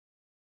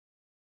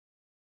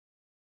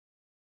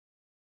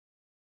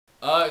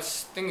I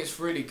think it's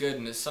really good,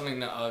 and it's something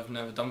that I've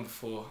never done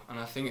before. And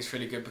I think it's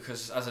really good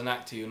because as an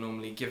actor, you're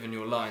normally given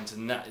your lines,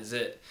 and that is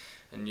it.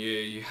 And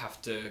you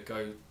have to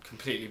go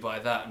completely by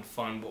that and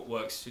find what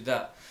works through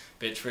that.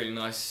 But it's really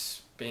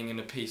nice being in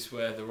a piece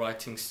where the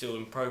writing's still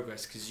in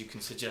progress, because you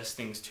can suggest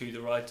things to the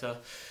writer.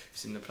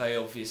 It's in the play,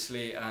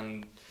 obviously,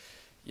 and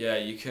yeah,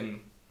 you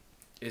can.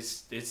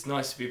 It's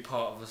nice to be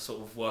part of a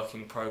sort of work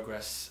in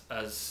progress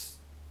as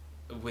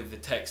with the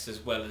text as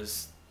well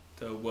as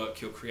the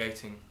work you're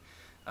creating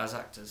as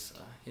actors.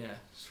 Yeah,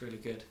 it's really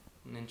good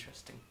and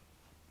interesting.